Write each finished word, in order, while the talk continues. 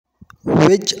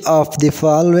Which of the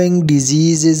following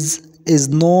diseases is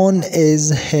known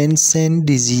as Hansen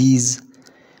disease?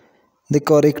 The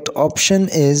correct option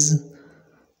is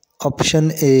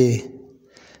option A,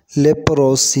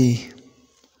 leprosy.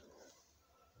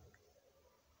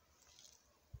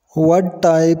 What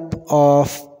type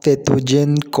of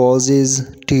pathogen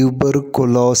causes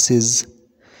tuberculosis?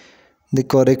 The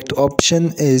correct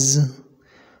option is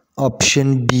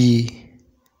option B,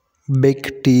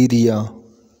 bacteria.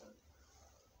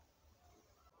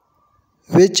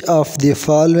 Which of the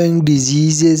following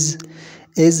diseases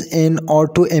is an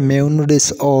autoimmune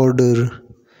disorder?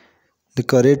 The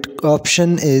correct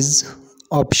option is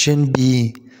option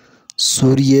B,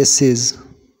 psoriasis.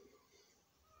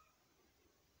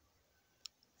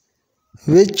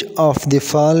 Which of the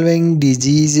following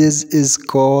diseases is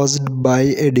caused by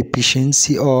a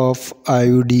deficiency of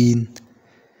iodine?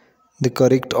 The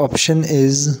correct option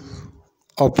is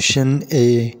option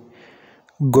A,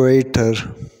 goiter.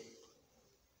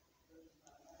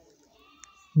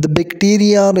 The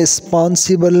bacteria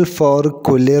responsible for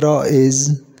cholera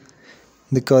is,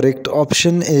 the correct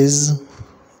option is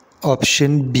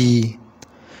option B,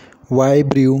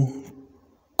 Vibrio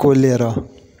cholera.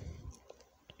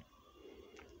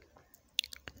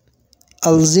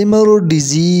 Alzheimer's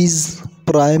disease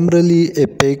primarily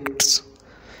affects,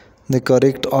 the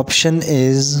correct option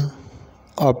is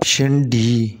option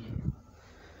D,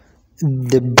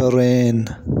 the brain.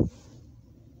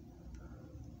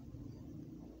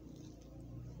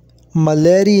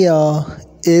 Malaria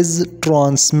is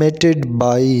transmitted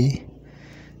by,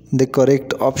 the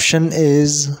correct option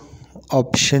is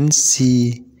option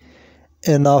C,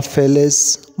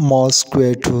 Anopheles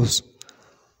mosquitoes.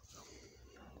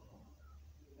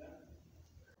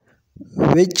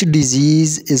 Which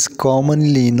disease is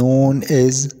commonly known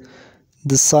as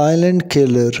the silent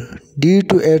killer due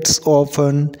to its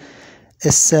often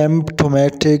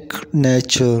asymptomatic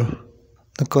nature?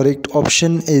 The correct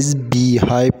option is B,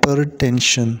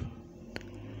 hypertension.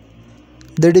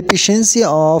 The deficiency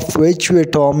of which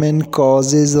vitamin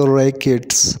causes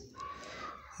rickets?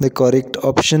 The correct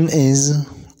option is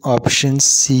option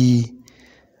C,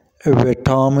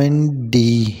 vitamin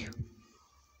D.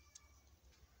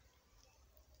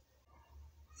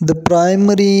 The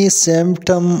primary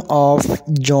symptom of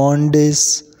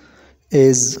jaundice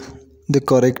is, the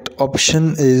correct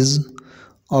option is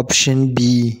option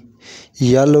B,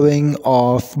 yellowing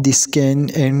of the skin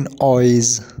and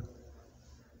eyes.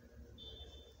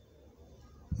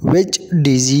 Which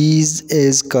disease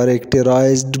is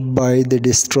characterized by the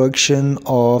destruction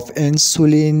of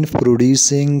insulin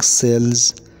producing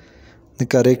cells? The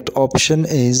correct option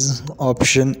is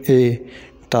option A,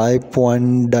 type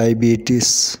 1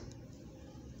 diabetes.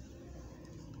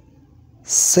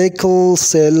 Sickle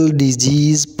cell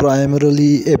disease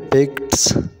primarily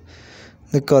affects,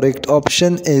 the correct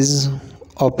option is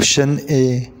option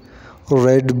A,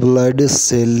 red blood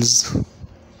cells.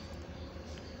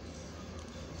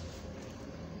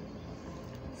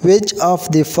 Which of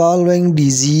the following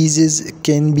diseases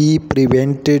can be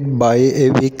prevented by a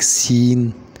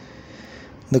vaccine?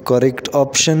 The correct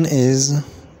option is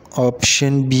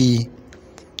option B,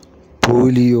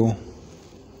 polio.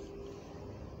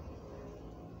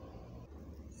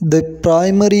 The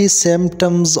primary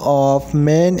symptoms of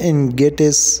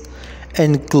meningitis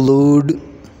include,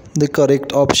 the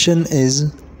correct option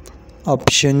is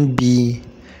option B,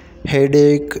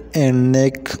 headache and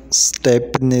neck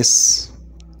stiffness.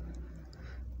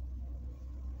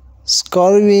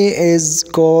 Scurvy is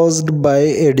caused by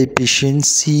a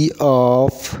deficiency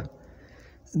of,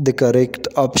 the correct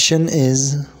option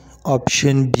is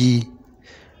option B,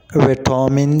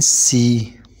 vitamin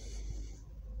C.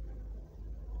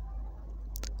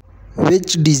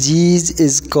 Which disease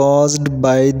is caused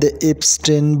by the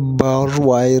Epstein-Barr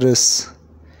virus?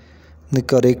 The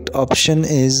correct option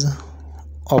is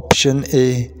option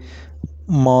A,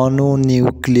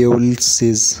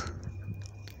 mononucleosis.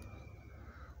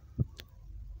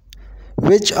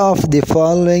 Which of the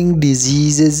following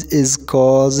diseases is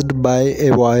caused by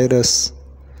a virus?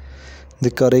 The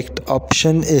correct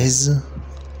option is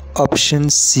option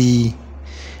C,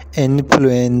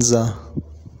 influenza.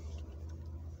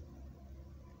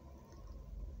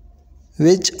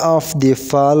 Which of the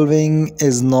following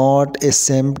is not a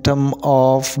symptom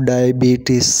of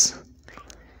diabetes?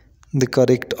 The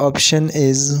correct option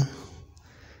is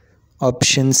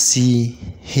option C,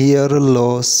 hair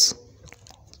loss.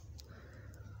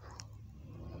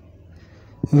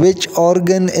 Which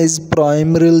organ is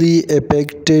primarily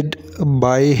affected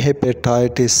by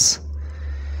hepatitis?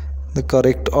 The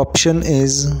correct option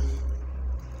is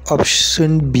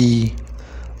option B,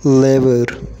 liver.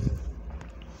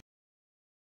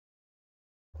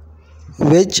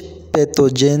 Which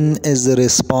pathogen is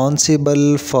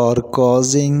responsible for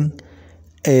causing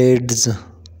AIDS?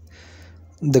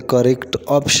 The correct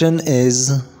option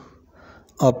is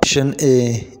option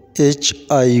A,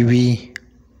 HIV.